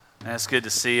And it's good to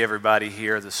see everybody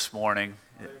here this morning.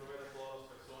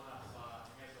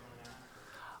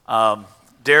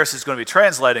 Darius is going to be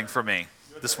translating for me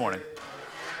this morning.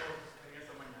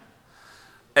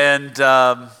 And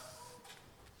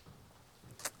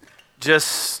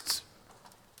just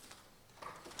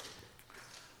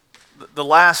the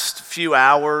last few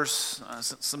hours,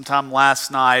 sometime last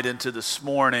night into this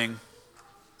morning,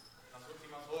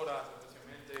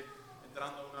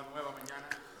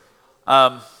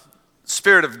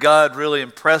 Spirit of God really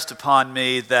impressed upon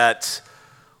me that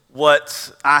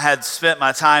what I had spent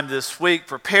my time this week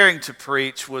preparing to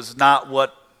preach was not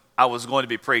what I was going to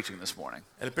be preaching this morning.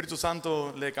 El Espíritu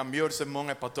Santo le cambió el sermón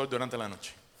al pastor durante la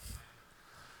noche.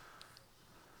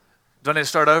 Do I need to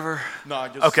start over? No, I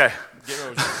just Okay.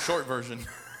 give a short version.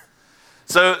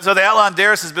 So the outline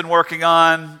Darius has been working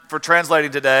on for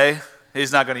translating today,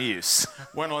 he's not going to use.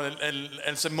 Bueno,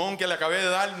 el sermón que le acabé de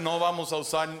dar no vamos a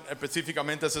usar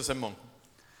específicamente ese sermón.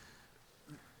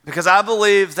 Because I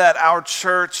believe that our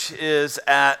church is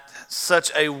at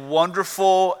such a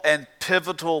wonderful and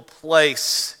pivotal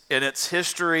place in its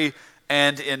history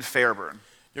and in Fairburn.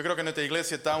 Yo creo que nuestra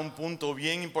iglesia está a un punto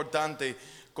bien importante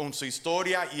con su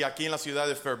historia y aquí en la ciudad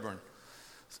de Fairburn.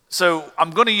 So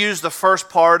I'm going to use the first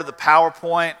part of the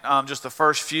PowerPoint, just the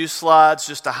first few slides,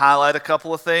 just to highlight a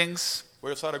couple of things.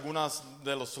 Voy a usar algunas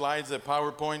de los slides de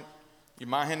PowerPoint,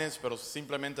 imágenes, pero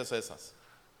simplemente es esas.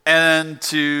 And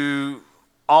to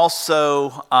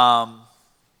also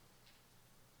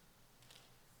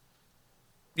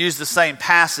use the same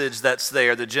passage that's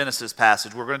there, the Genesis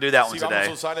passage. We're going to do that one Sí, vamos a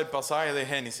today. usar el pasaje de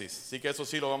Génesis, así que eso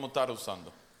sí lo vamos a estar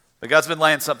usando. But God's been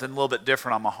laying something a little bit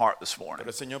different on my heart this morning. Pero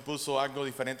el Señor puso algo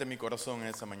diferente en mi corazón en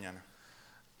esa mañana.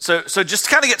 So just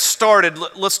to kind of get started,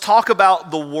 let's talk about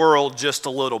the world just a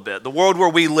little bit, the world where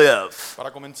we live. Para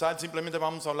comenzar, simplemente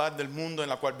vamos a hablar del mundo en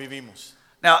el cual vivimos.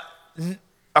 Now,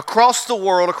 across the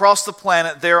world, across the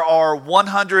planet, there are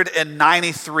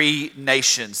 193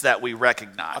 nations that we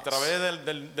recognize. A través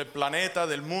del planeta,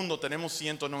 del mundo, tenemos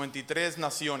 193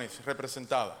 naciones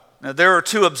representadas. Now, there are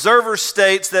two observer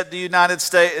states that the United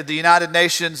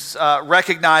Nations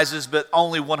recognizes, but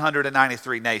only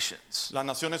 193 nations. Las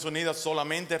Naciones Unidas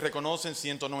solamente reconocen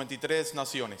 193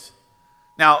 naciones.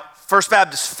 Now, First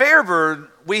Baptist Fairburn,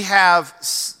 we have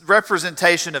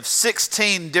representation of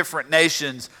 16 different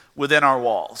nations within our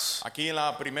walls. Aquí en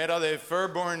la primera de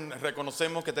Fairburn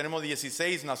reconocemos que tenemos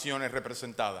 16 naciones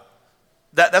representadas.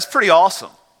 That's pretty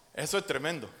awesome. Eso es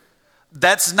tremendo.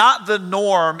 That's not the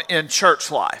norm in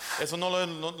church life. Eso no es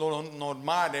lo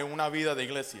normal en una vida de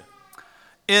iglesia.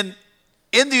 In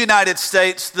the United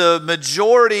States, the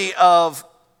majority of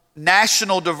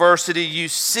national diversity you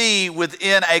see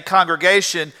within a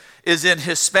congregation is in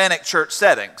Hispanic church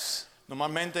settings.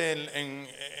 Normalmente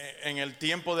en el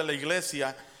tiempo de la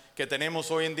iglesia que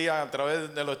tenemos hoy en día a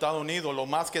través de los Estados Unidos, lo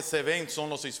más que se ven son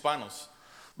los hispanos.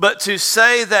 But to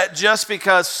say that just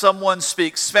because someone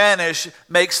speaks Spanish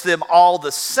makes them all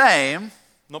the same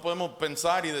No podemos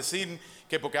pensar y decir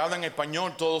que porque hablan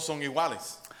español todos son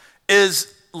iguales.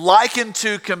 is likened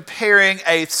to comparing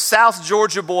a South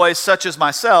Georgia boy such as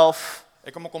myself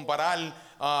Es como comparar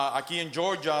aquí en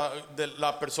Georgia de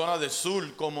la persona del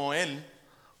sur como él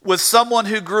with someone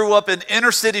who grew up in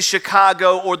inner city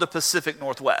Chicago or the Pacific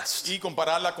Northwest. y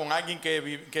compararla con alguien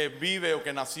que vive o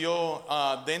que nació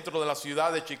dentro de la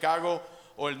ciudad de Chicago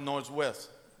o el noroeste.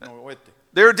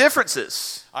 There are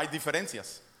differences. Hay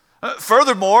diferencias.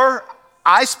 Furthermore,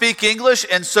 I speak English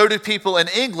and so do people in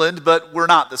England, but we're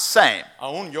not the same.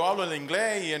 Aún yo hablo el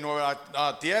inglés y en Nueva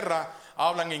Tierra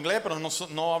hablan inglés, pero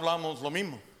no hablamos lo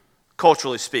mismo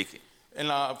Culturally speaking. en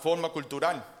la forma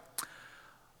cultural.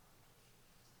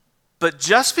 But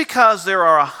just because there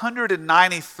are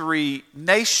 193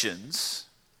 nations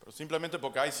Pero simplemente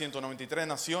porque hay 193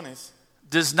 naciones,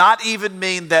 does not even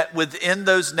mean that within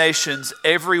those nations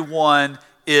everyone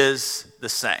is the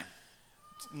same.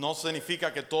 no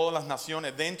significa que todas las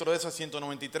naciones dentro de esas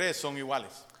 193 son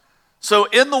iguales. So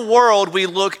in the world we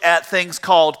look at things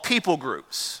called people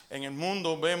groups. En el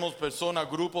mundo vemos personas,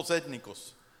 grupos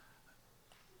étnicos.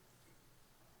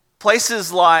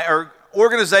 Places like or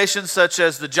organizations such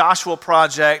as the Joshua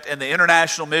Project and the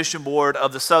International Mission Board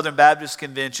of the Southern Baptist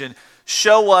Convention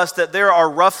show us that there are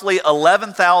roughly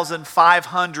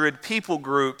 11,500 people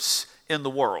groups in the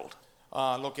world.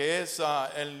 Lo que es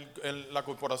la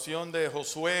corporación de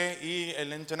Josué y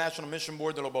el International Mission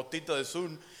Board de los Bautistas del Sur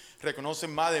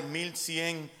reconocen más de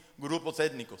 1,100 grupos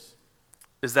étnicos.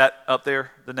 Is that up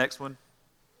there, the next one?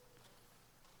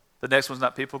 The next one's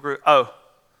not people group? Oh,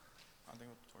 I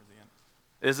think towards the end.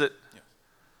 is it? Yes.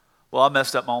 Well, I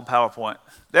messed up my own PowerPoint.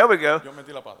 There we go. Yo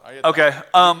metí la pata. Ahí está. Okay.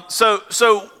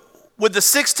 So with the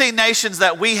 16 nations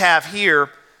that we have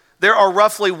here, there are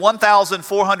roughly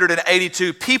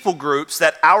 1,482 people groups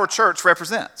that our church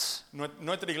represents.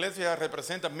 Nuestra iglesia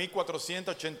representa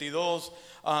 1,482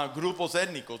 grupos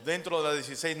étnicos dentro de las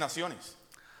 16 naciones.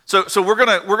 So we're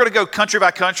gonna go country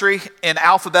by country in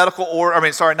alphabetical order.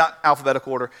 Not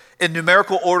alphabetical order, in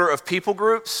numerical order of people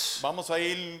groups. Vamos a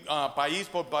ir país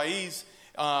por país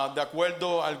de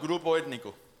acuerdo al grupo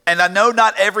étnico. And I know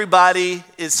not everybody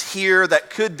is here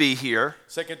that could be here.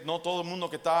 Sé que no todo el mundo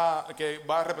que va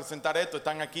a representar esto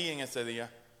están aquí en ese día.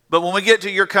 But when we get to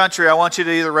your country, I want you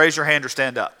to either raise your hand or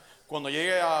stand up. Cuando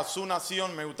llegue a su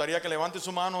nación, me gustaría que levante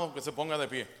su mano o que se ponga de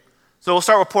pie. So we'll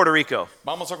start with Puerto Rico.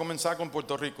 Vamos a comenzar con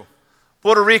Puerto Rico.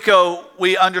 Puerto Rico,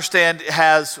 we understand,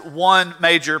 has one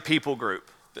major people group.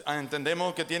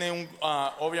 Entendemos que tiene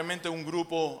obviamente un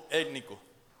grupo étnico.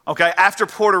 Okay, after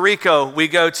Puerto Rico, we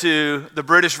go to the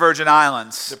British Virgin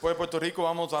Islands. Después de Puerto Rico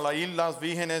vamos a las Islas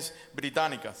Vírgenes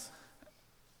Británicas.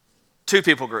 Two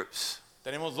people groups.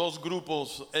 Tenemos dos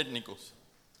grupos étnicos.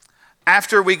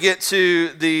 After we get to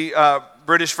the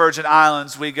British Virgin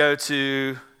Islands, we go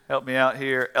to, help me out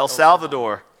here, El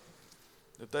Salvador.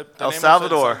 El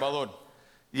Salvador.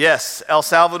 Yes, El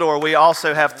Salvador. We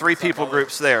also have three people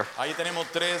groups there. Ahí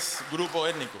tenemos tres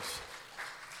grupos étnicos.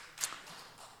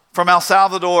 From El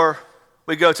Salvador,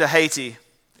 we go to Haiti.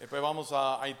 Después vamos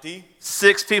a Haití.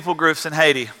 6 people groups in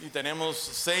Haiti. Y tenemos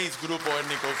 6 grupos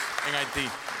étnicos en Haití,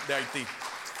 de Haití.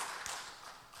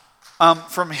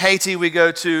 From Haiti, we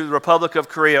go to the Republic of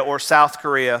Korea or South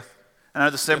Korea. I know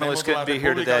the Seminoles couldn't be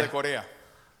here today.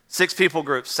 6 people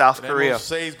groups, South Korea. Tenemos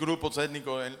 6 grupos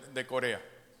étnicos de Corea.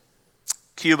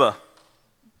 Cuba.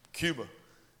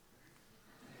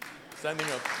 Standing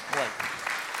up. Right.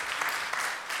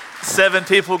 7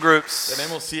 people groups.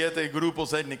 Tenemos 7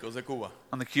 grupos étnicos de Cuba.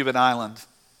 On the Cuban island.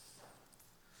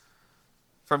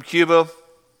 From Cuba,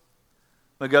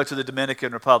 we go to the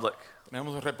Dominican Republic.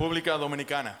 Tenemos República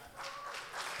Dominicana.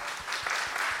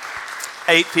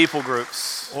 8 people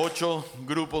groups. 8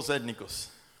 grupos étnicos.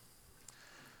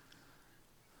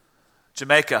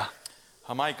 Jamaica.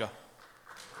 Jamaica.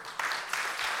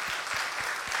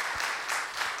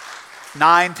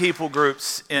 9 people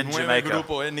groups in 9 Jamaica.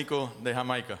 grupos étnicos de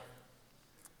Jamaica.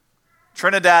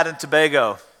 Trinidad and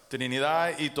Tobago.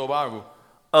 Trinidad y Tobago.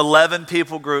 11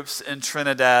 people groups in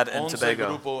Trinidad and 11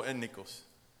 Tobago. grupos étnicos.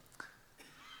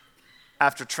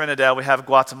 After Trinidad, we have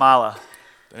Guatemala.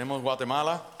 Tenemos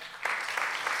Guatemala.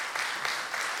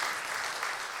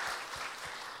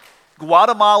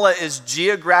 Guatemala is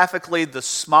geographically the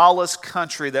smallest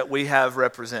country that we have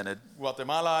represented.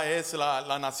 Guatemala es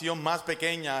la nación más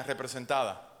pequeña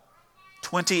representada.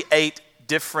 28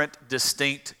 different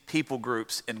distinct people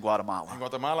groups in En Guatemala.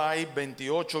 Guatemala hay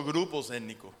 28 grupos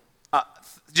étnicos.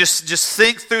 Just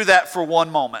think through that for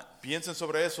one moment. Piensen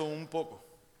sobre eso un poco.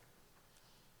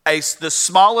 The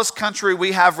smallest country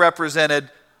we have represented,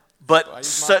 but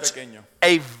such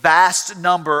a vast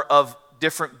number of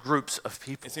different groups of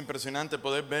people. Es impresionante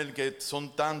poder ver que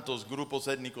son tantos grupos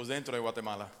étnicos dentro de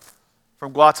Guatemala.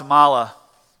 From Guatemala,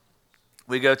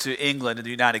 we go to England and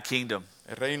the United Kingdom.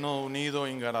 El Reino Unido,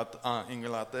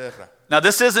 Inglaterra. Now,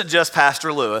 this isn't just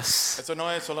Pastor Lewis. Eso no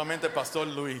es solamente Pastor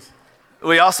Luis.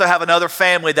 We also have another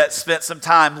family that spent some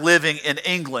time living in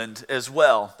England as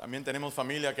well. También tenemos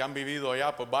familia que han vivido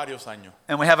allá por varios años.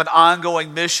 And we have an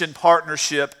ongoing mission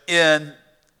partnership in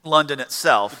London Y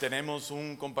itself. tenemos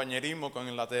un compañerismo con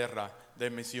Inglaterra de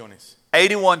misiones.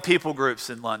 81 people groups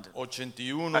in London.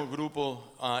 81 grupos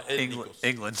étnicos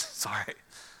England, sorry. de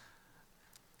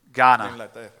Ghana.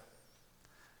 Inglaterra.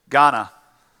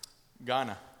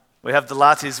 Ghana. We have the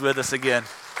Latis with us again.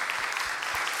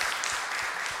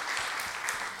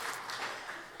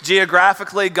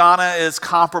 Geographically, Ghana is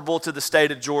comparable to the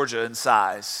state of Georgia in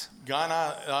size.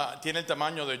 Ghana tiene el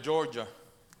tamaño de Georgia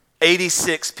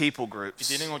 86 people y groups.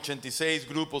 tienen 86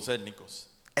 grupos étnicos.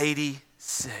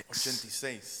 86.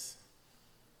 86.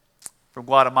 From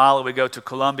Guatemala, we go to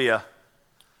Colombia.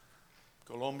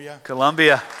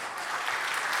 Colombia.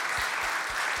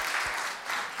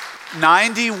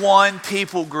 91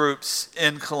 people groups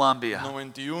in Colombia.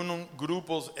 91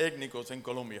 grupos étnicos en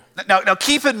Colombia. Now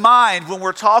keep in mind, when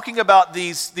we're talking about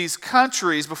these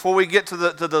countries, before we get to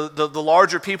the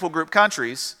larger people group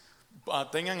countries,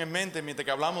 Tengan en mente, mientras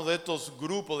que hablamos de estos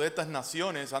grupos, de estas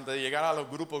naciones, antes de llegar a los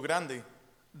grupos grandes,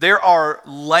 there are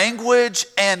language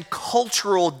and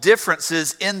cultural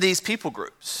differences in these people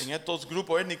groups. en estos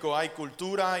grupos étnicos hay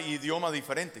cultura y idioma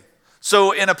diferentes.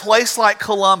 So in a place like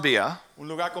Colombia, Un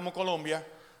lugar como Colombia,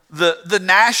 the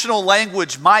national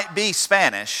language might be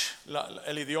Spanish,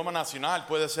 el idioma nacional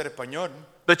puede ser español,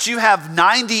 But you have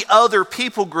 90 other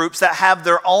people groups that have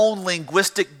their own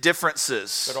linguistic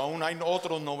differences. Pero aún hay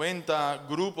otros 90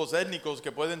 grupos étnicos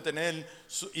que pueden tener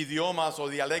idiomas o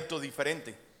dialectos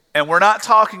diferentes. And we're not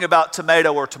talking about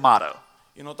tomato or tomato.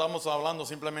 Y no estamos hablando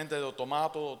simplemente de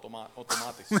tomato o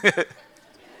tomates.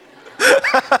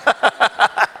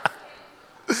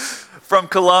 From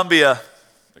Colombia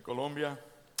De Colombia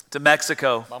to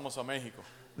Mexico. vamos a México.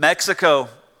 Mexico,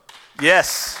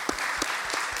 yes.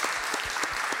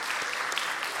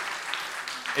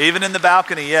 Even in the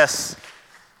balcony, yes.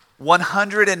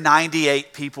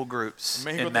 198 people groups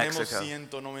En México in tenemos Mexico.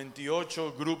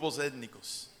 198 grupos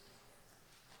étnicos.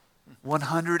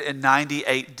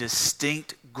 198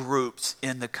 distinct groups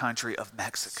in the country of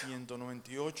Mexico.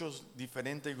 198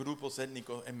 diferentes grupos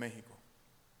étnicos en México.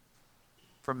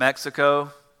 From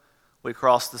Mexico, we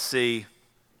cross the sea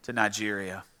to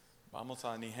Nigeria. Vamos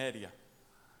a Nigeria.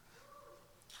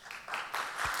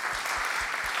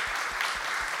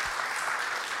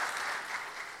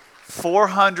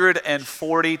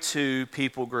 .442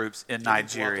 people groups in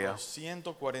Nigeria.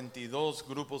 442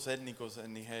 grupos étnicos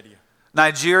en Nigeria.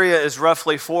 Nigeria is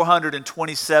roughly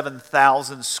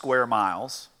 427,000 square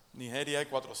miles, Nigeria hay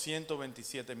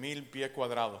 427,000 pies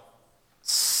cuadrados,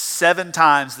 7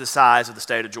 times the size of the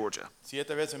state of Georgia.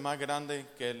 7 veces más grande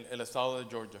que el estado de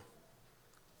Georgia.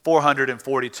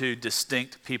 442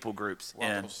 distinct people groups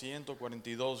in.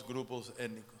 442 grupos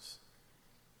étnicos.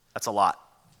 That's a lot.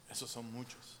 Esos son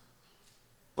muchos.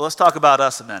 Well, let's talk about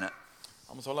us a minute.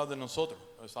 Vamos a hablar de nosotros,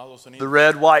 los Estados The Unidos,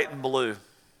 red, white, and blue.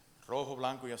 rojo,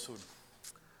 blanco y azul.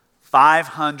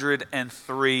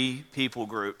 503 people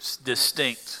groups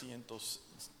distinct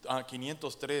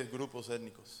 503 grupos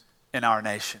étnicos in our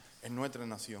nation. en nuestra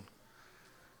nación.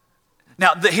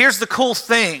 Now, here's the cool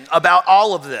thing about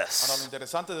all of Ahora, this. lo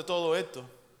interesante de todo esto,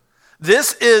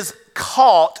 This is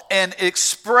caught and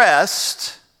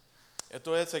expressed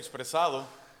esto es expresado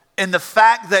in the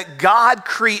fact that God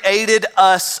created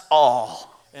us all.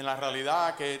 en la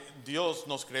realidad que Dios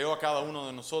nos creó a cada uno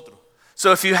de nosotros.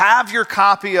 So if you have your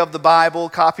copy of the Bible,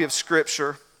 copy of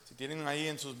Scripture, Si tienen ahí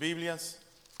en sus Biblias,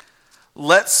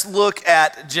 let's look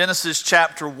at Genesis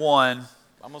chapter 1,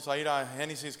 vamos a ir a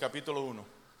Génesis capítulo 1,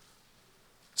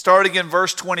 starting in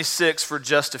verse 26 for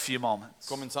just a few moments.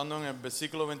 comenzando en el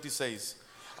versículo 26.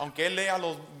 Aunque él lea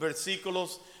los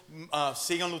versículos,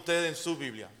 síganlo ustedes en su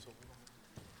Biblia.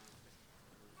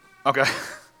 Okay.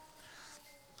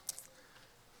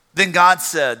 Then God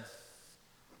said,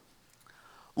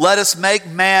 "Let us make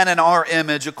man in our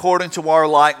image according to our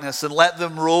likeness, and let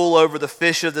them rule over the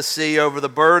fish of the sea, over the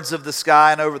birds of the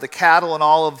sky, and over the cattle and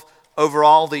over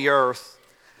all the earth,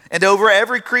 and over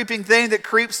every creeping thing that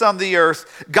creeps on the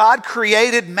earth." God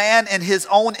created man in his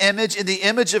own image. In the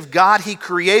image of God he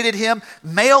created him.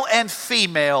 Male and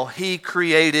female he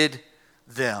created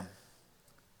them.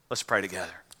 Let's pray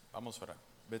together. Vamos a orar.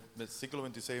 Versículo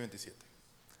 26 y 27.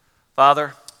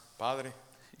 Father, Padre,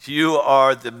 you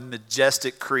are the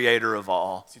majestic creator of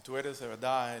all. si tú eres de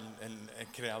verdad el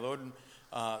creador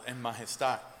en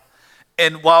majestad,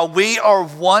 And while we are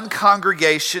one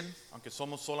congregation aunque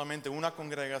somos solamente una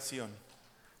congregación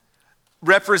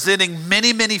representing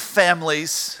many, many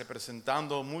families,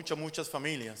 representando muchas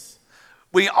familias,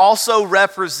 we also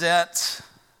represent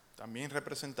también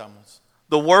representamos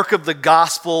the work of the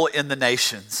gospel in the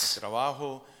nations. el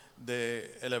trabajo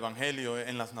del evangelio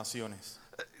en las naciones.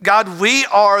 God, we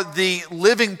are the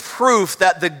living proof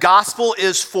that the gospel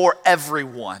is for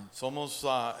everyone, Somos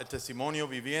el testimonio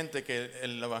viviente que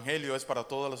el evangelio es para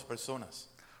todas las personas,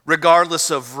 regardless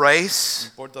of no race,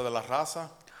 importa de la raza,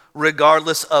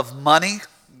 regardless of money,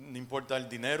 no importa el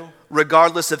dinero,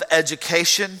 regardless of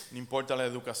education, no importa la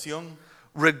educación,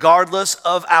 regardless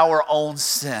of our own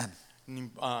sin.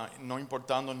 no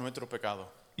importando nuestro pecado.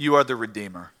 You are the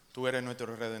Redeemer. Tú eres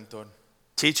nuestro Redentor.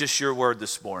 Teach us your word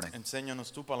this morning.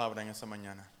 Enséñanos tu palabra en esta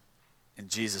mañana. In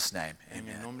Jesus' name, En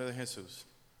el amen. nombre de Jesús.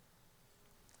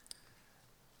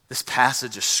 This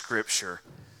passage of Scripture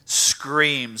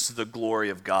screams the glory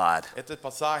of God. Estos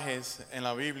pasajes en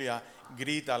la Biblia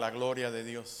grita la gloria de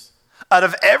Dios. Out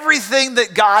of everything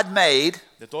that God made,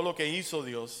 De todo lo que hizo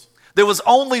Dios, there was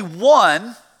only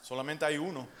one solamente hay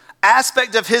uno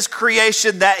aspect of his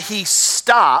creation that he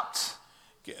stopped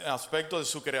aspecto de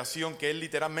su creación que él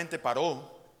literalmente paró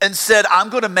and said, I'm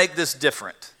going to make this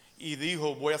different. y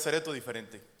dijo, voy a hacer esto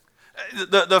diferente.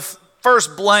 The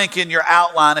first blank in your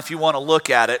outline, if you want to look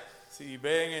at it, Si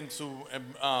ven en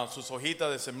sus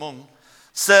hojitas de sermón,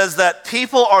 says that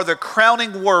people are the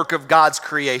crowning work of God's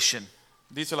creation.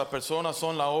 dice las personas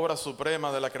son la obra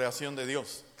suprema de la creación de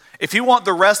Dios. If you want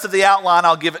the rest of the outline,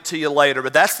 I'll give it to you later,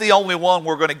 but that's the only one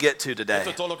we're going to get to Esto today.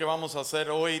 es todo lo que vamos a hacer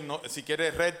hoy. No, si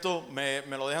quieres reto, me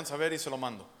lo dejan saber y se lo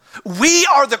mando. We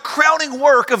are the crowning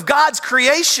work of God's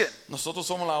creation. Nosotros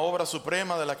somos la obra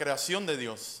suprema de la creación de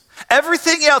Dios.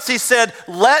 Everything else, he said,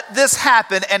 let this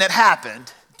happen, and it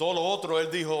happened. Todo lo otro,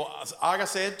 él dijo,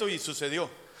 hágase esto y sucedió.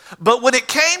 But when it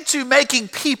came to making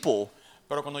people,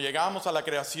 Pero cuando llegamos a la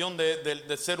creación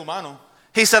del ser humano,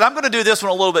 he said, I'm going to do this one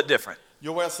a little bit different.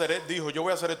 yo voy a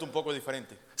hacer esto un poco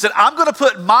diferente. He said, I'm going to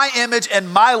put my image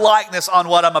and my likeness on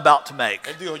what I'm about to make.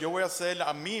 Él dijo, yo voy a hacer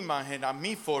a mi imagen, a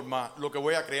mi forma, lo que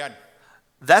voy a crear.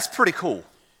 That's pretty cool.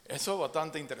 Eso es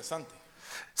bastante interesante.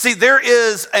 See, there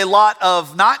is a lot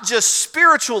of not just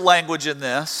spiritual language in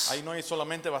this, Ahí no hay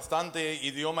solamente bastante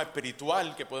idioma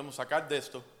espiritual que podemos sacar de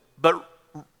esto, but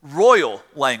royal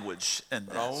language in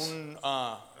pero this. un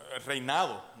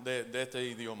reinado de este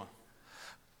idioma.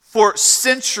 For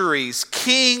centuries,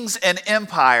 kings and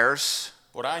empires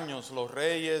Por años los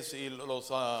reyes y los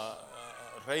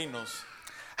reinos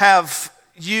have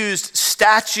used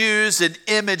statues and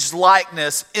image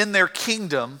likeness in their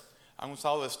kingdom han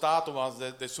usado estatuas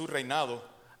de su reinado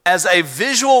as a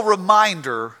visual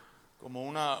reminder como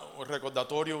un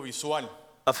recordatorio visual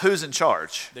of who's in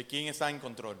charge, de quién está en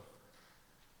control,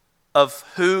 of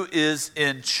who is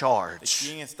in de charge.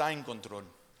 quién está en control.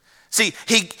 See,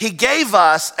 he gave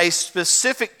us a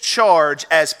specific charge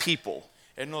as people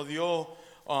Él nos dio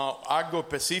algo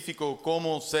específico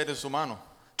como seres humanos,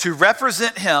 to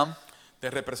represent him de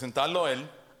representarlo a él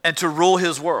and to rule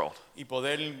his world. y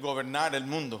poder gobernar el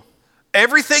mundo.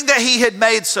 Everything that he had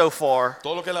made so far,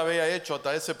 Todo lo que él había hecho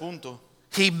hasta ese punto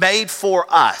he made for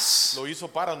us. lo hizo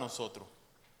para nosotros,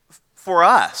 For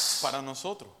us. para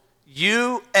nosotros,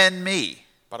 You and me.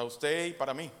 para usted y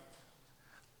para mí.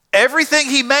 Everything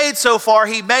he made so far,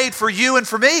 he made for you and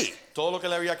for me. Todo lo que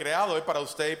él había creado es para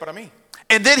usted y para mí.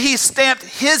 And then he stamped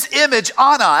his image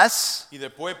on us Y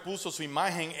después puso su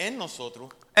imagen en nosotros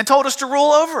and told us to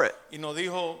rule over it. y nos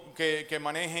dijo que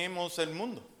manejemos el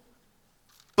mundo.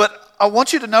 But I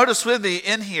want you to notice with me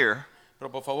in here, Pero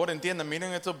por favor entiendan,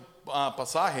 miren estos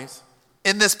pasajes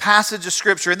in this passage of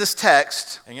scripture, in this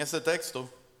text, en este texto.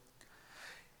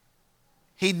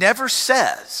 he never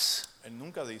says Él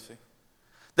nunca dice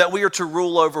that we are to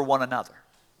rule over one another.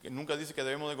 que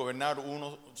debemos de gobernar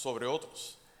unos sobre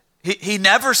otros. He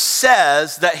never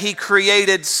says that he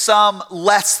created some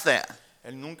less than.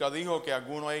 Él nunca dijo que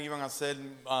algunos iban a ser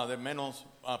de menos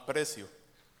precio.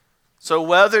 So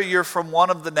whether you're from one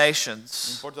of the No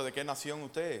nations importa de qué nación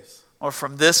usted es or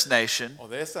from this nation, o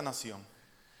de esta nación,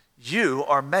 you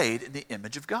are made in the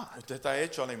image of God. usted está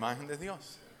hecho a la imagen de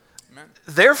Dios. Amen.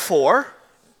 Therefore,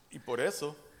 Y por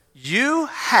eso you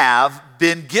have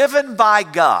been given by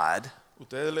God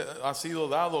usted ha sido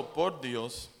dado por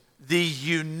Dios, the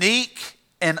unique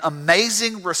and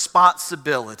amazing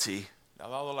responsibility le ha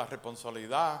dado la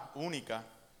responsabilidad única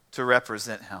to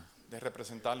represent him. de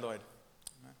representarlo a él.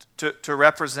 To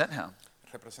represent him.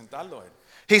 Representarlo a él.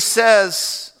 He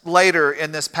says later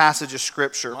in this passage of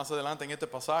scripture, Más adelante en este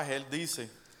pasaje él dice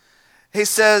he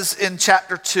says in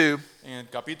chapter 2, en el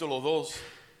capítulo 2,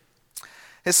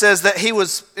 it says that he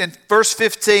was, in verse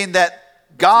 15,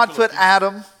 that God put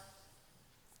Adam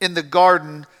in the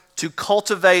garden to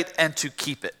cultivate and to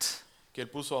keep it. que él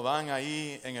puso a Adán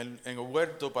ahí en el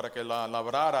huerto para que la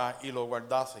labrara y lo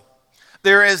guardase.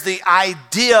 There is the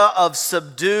idea of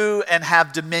subdue and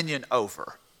have dominion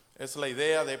over. Es la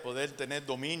idea de poder tener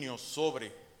dominio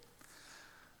sobre.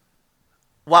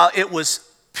 While it was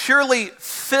purely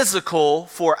physical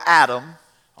for Adam,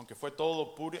 Aunque fue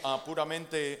todo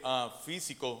puramente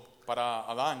físico para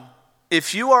Adán,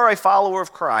 if you are a follower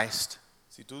of Christ,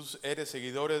 si tú eres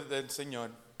seguidor del Señor,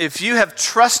 if you have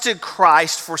trusted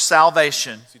Christ for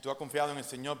salvation, si tú has confiado en el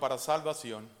Señor para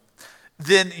salvación,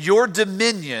 then your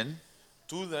dominion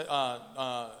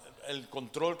el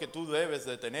control que tú debes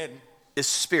de tener is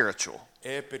spiritual.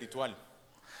 es espiritual.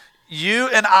 You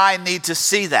and I need to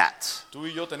see that. Tú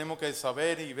y yo tenemos que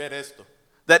saber y ver esto.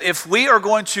 That if we are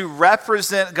going to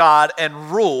represent God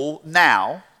and rule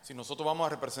now, Si nosotros vamos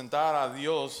a representar a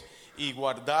Dios y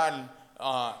guardar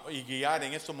y guiar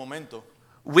en estos momentos,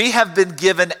 we have been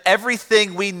given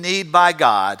everything we need by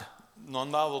God nos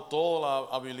han dado todas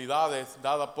las habilidades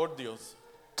dadas por Dios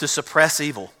to suppress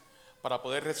evil. para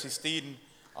poder resistir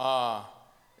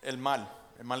el mal,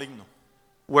 el maligno,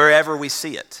 Wherever we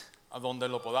see it. a donde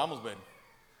lo podamos ver,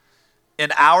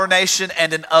 In our nation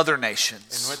and in other en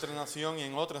nations. nuestra nación y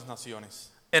en otras naciones,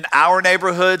 In our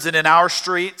neighborhoods and in our en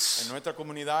streets. nuestra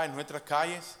comunidad, en nuestras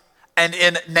calles, and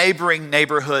in neighboring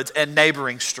neighborhoods and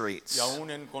neighboring y streets.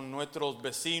 aún con nuestros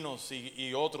vecinos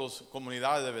y otras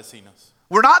comunidades de vecinas.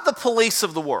 We're not the police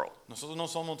of the world. Nosotros no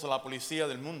somos la policía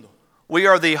del mundo. We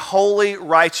are the holy,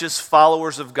 righteous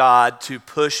followers of God to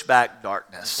push back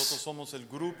darkness. Nosotros somos el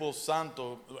grupo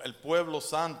santo, el pueblo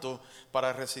santo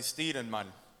para resistir el mal.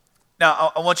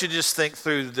 Now, I want you to just think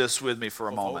through this with me for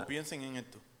a Por favor, moment. piensen en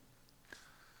esto.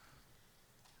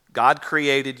 God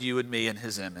created you and me in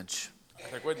His image.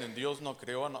 Recuerden, Dios nos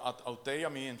creó a usted y a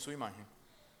mí en su imagen.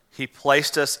 He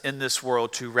placed us in this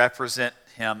world to represent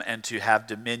Him and to have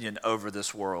dominion over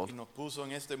this world. Y nos puso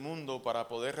en este mundo para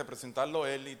poder representarlo a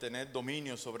Él y tener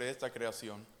dominio sobre esta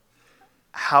creación.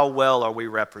 How well are we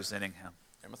representing Him?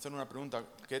 Déjame hacer una pregunta.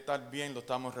 ¿Qué tal bien lo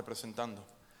estamos representando?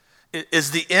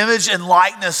 Is the image and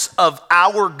likeness of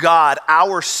our God,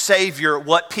 our Savior,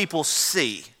 what people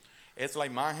see? ¿Es la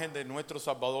imagen de nuestro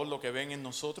Salvador lo que ven en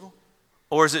nosotros?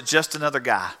 Or is it just another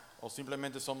guy, ¿O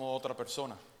simplemente somos otra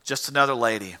persona, just another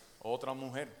lady, otra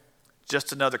mujer,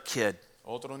 just another kid,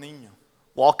 otro niño?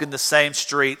 walking the same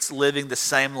streets, living the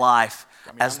same life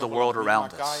as the Caminando por world la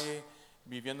around misma us? calle,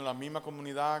 viviendo en la misma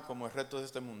comunidad como el resto de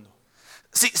este mundo.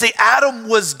 See, Adam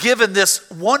was given this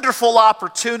wonderful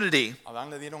opportunity Adán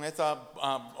le dieron esta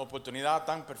oportunidad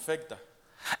tan perfecta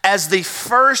as the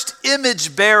first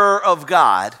image bearer of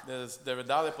God de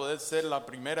verdad de poder ser la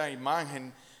primera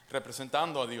imagen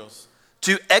representando a Dios,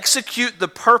 to execute the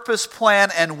purpose, plan,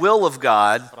 and will of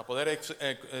God para poder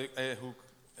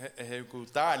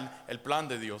ejecutar el plan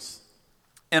de Dios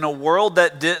in a world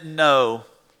that didn't know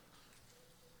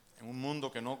en un mundo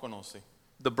que no conoce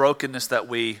the brokenness that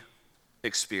we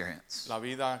experience. la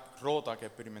vida rota que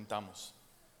experimentamos.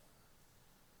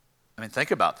 I mean,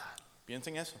 think about that.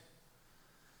 Piensen eso.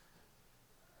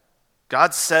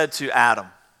 God said to Adam,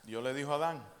 Dios le dijo a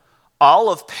Adán, all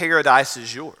of paradise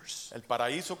is yours. el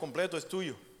paraíso completo es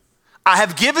tuyo. I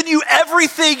have given you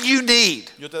everything you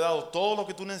need. Yo te he dado todo lo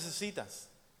que tú necesitas.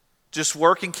 Just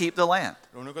work and keep the land.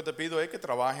 Lo único que te pido es que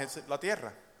trabajes la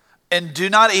tierra And do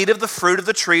not eat of the fruit of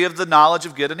the tree of the knowledge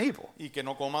of good and evil. y que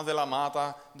no comas de la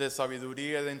mata de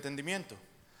sabiduría y de entendimiento.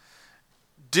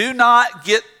 Do not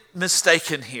get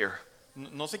mistaken here.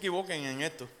 No se equivoquen en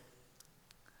esto.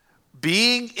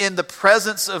 Being in the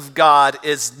presence of God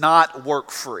is not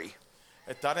work free.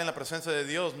 Estar en la presencia de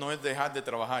Dios no es dejar de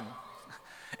trabajar.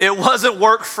 It wasn't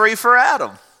work free for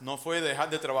Adam. No fue dejar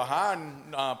de trabajar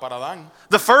para Adán.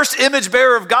 The first image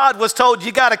bearer of God was told,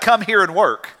 you got to come here and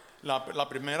work. La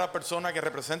primera persona que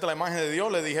representa la imagen de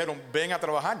Dios le dijeron, ven a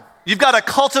trabajar. You've got to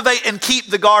cultivate and keep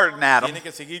the garden, Adam. Tiene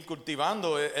que seguir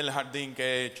cultivando el jardín que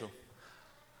he hecho.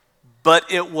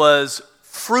 But it was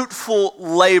fruitful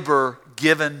labor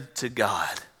given to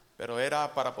God. Pero era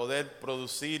para poder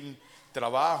producir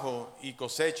trabajo y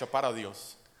cosecha para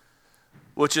Dios.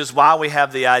 Which is why we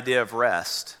have the idea of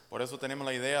rest. Por eso tenemos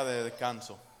la idea de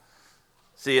descanso.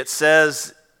 See, it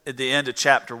says at the end of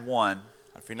chapter 1,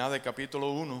 Al final del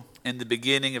capítulo 1 in the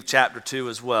beginning of chapter 2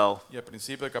 as well, y al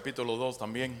principio del capítulo 2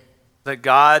 también. that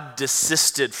God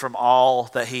desisted from all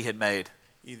that he had made.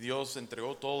 Y Dios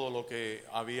entregó todo lo que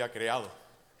había creado.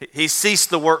 He ceased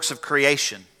the works of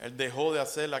creation. Él dejó de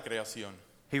hacer la creación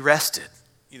He rested.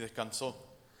 y descansó.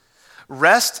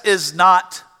 Rest is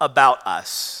not about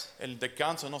us, El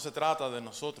descanso no se trata de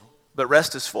nosotros. but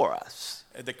rest is for us.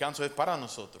 El descanso es para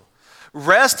nosotros.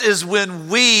 Rest is when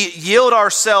we yield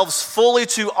ourselves fully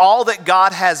to all that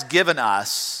God has given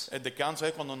us El descanso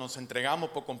es cuando nos entregamos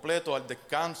por completo al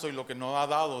descanso y lo que nos ha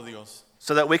dado Dios,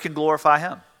 so that we can glorify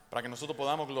him. para que nosotros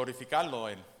podamos glorificarlo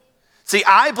a Él. See,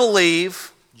 I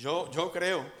believe Yo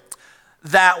creo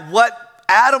that what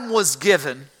Adam was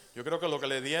given que lo que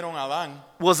le dieron a Adán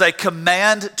was a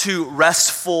command to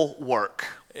restful work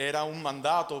era un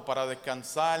mandato para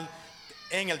descansar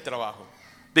en el trabajo.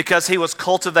 because he was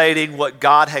cultivating what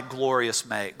God had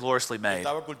gloriously made.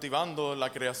 Estaba cultivando la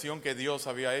creación que Dios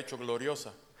había hecho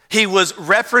gloriosa. He was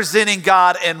representing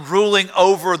God and ruling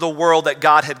over the world that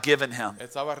God had given him.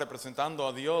 Estaba representando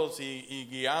a Dios y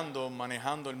guiando,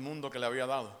 manejando el mundo que le había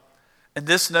dado. And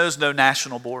this knows no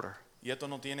national border. Y esto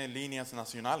no tiene líneas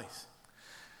nacionales.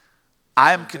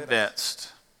 I am convinced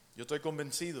Yo estoy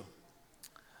convencido.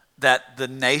 that the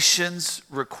nations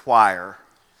require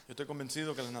Yo estoy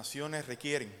convencido que las naciones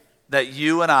requieren that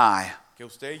you and I que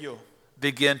usted y yo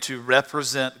begin to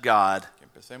represent God que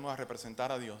empecemos a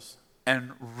representar a Dios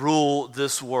and rule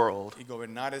this world y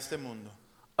gobernar este mundo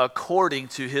according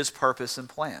to his purpose and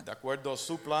plan. de acuerdo a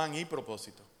su plan y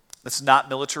propósito. It's not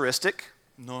militaristic.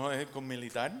 No es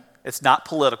militar, It's not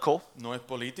political. no es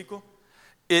político,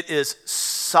 It is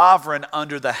sovereign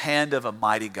under the hand of a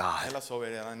mighty es God. la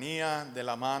soberanía de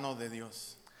la mano de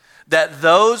Dios. that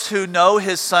those who know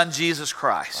his son Jesus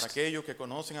Para Christ, aquellos que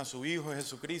conocen a su Hijo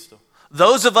Jesucristo,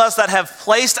 those of us that have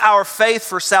placed our faith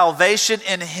for salvation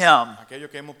in him, aquellos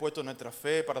que hemos puesto nuestra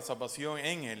fe para salvación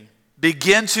en Él,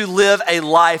 begin to live a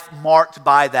life marked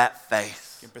by that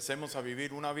faith. que empecemos a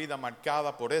vivir una vida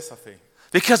marcada por esa fe.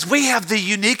 Because we have the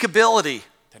unique ability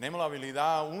Tenemos la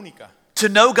habilidad única to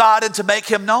know God and to make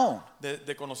him known.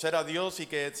 de conocer a Dios y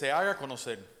que se haga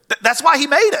conocer. That's why he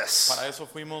made us, Para eso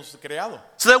fuimos creados,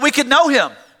 so that we could know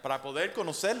him, para poder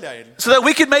conocerle a Él so that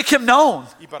we could make him known,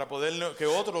 y para poder que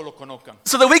otros lo conozcan,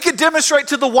 so that we could demonstrate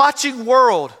to the watching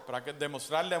world para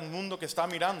demostrarle a un mundo que está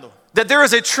mirando that there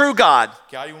is a true God,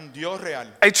 que hay un Dios real,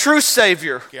 a true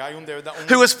Savior, que hay un de verdad un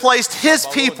who has placed his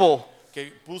Salvador, people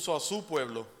que puso a su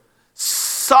pueblo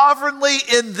sovereignly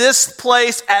in this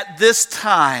place at this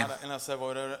time en la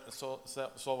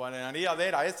soberanía de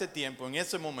él a ese tiempo, en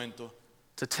ese momento,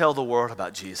 to tell the world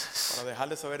about Jesus. para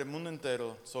dejarle saber el mundo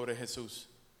entero sobre Jesús,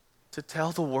 To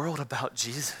tell the world about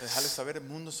dejarle Jesus. saber el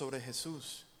mundo sobre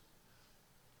Jesús.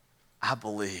 I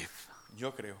believe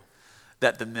Yo creo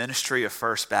that the ministry of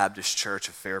First Baptist Church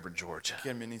of Fairburn, Georgia que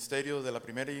el ministerio de la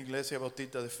primera iglesia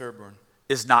bautista de Fairburn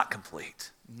is not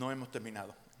complete. no hemos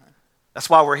terminado. That's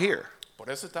why we're here. Por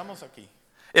eso estamos aquí.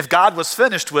 If God was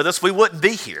finished with us, we wouldn't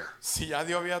be here. Si ya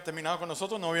Dios había terminado con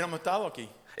nosotros, no hubiéramos estado aquí.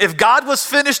 If God was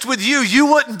finished with you, you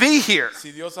wouldn't be here.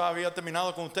 Si Dios había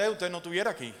terminado con usted, usted no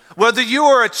estuviera aquí. Whether you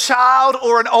are a child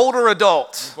or an older No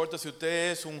adult, importa si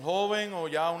usted es un joven o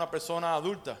ya una persona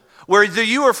adulta. whether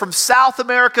you are from South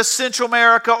America, Central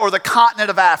America, or the continent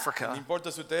of No Africa,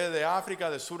 importa si usted es de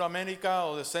África, de Sudamérica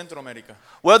o de Centroamérica.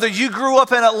 whether you grew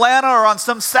up in Atlanta or on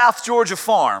some South Georgia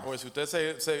farm, O si usted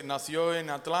se nació en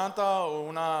Atlanta o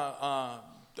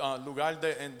un lugar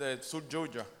de Sur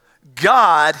Georgia.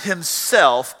 God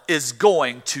himself is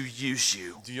going to use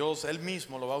you. Dios él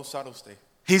mismo lo va a usar a usted.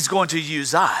 He's going to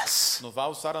use us Nos va a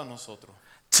usar a nosotros,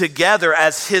 together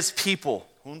as his people,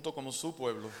 junto como su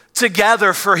pueblo,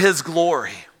 together for his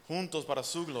glory, juntos para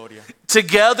su gloria,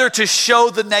 together to show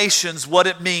the nations what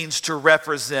it means to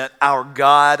represent our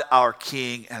God, our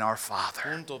King, and our Father.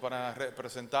 juntos para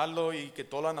representarlo y que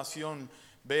toda la nación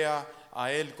vea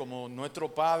a él como nuestro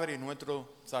Padre y nuestro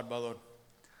Salvador.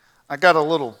 I got a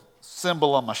little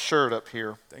symbol on my shirt up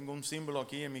here. Tengo un símbolo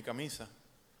aquí en mi camisa.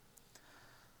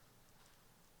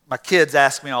 My kids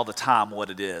ask me all the time what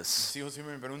it is. Mis hijos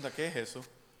siempre me preguntan qué es eso.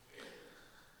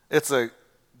 It's a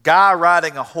guy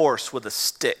riding a horse with a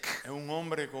stick. Es un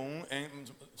hombre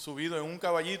subido en un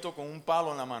caballito con un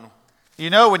palo en la mano. You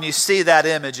know, when you see that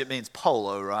image, it means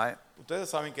polo, right? Ustedes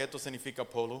saben que esto significa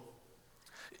polo.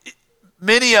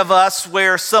 Many of us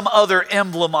wear some other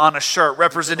emblem on a shirt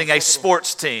representing a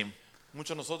sports team,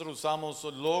 Muchos de nosotros usamos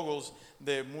logos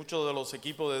de muchos de los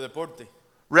equipos de deporte,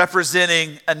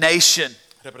 representing a nation,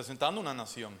 representando una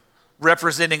nación,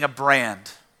 representing a brand.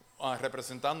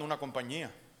 representando una compañía.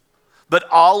 But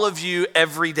all of you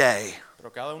every day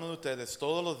Pero cada uno de ustedes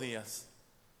todos los días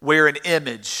wear an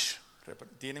image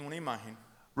tienen una imagen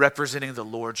representing the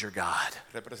Lord your God.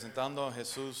 representando a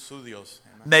Jesús, su Dios.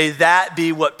 May that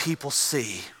be what people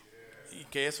see Y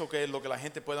que eso que es lo que la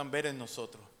gente pueda ver en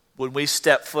nosotros. when we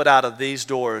step foot out of these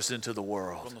doors into the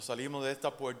world. Cuando salimos de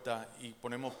esta puerta y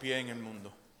ponemos pie en el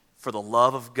mundo. For the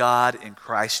love of God in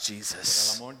Christ El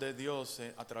Jesus amor de Dios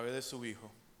a través de su Hijo,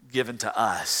 given to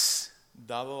us,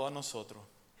 dado a nosotros,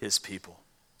 his people.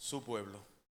 su pueblo.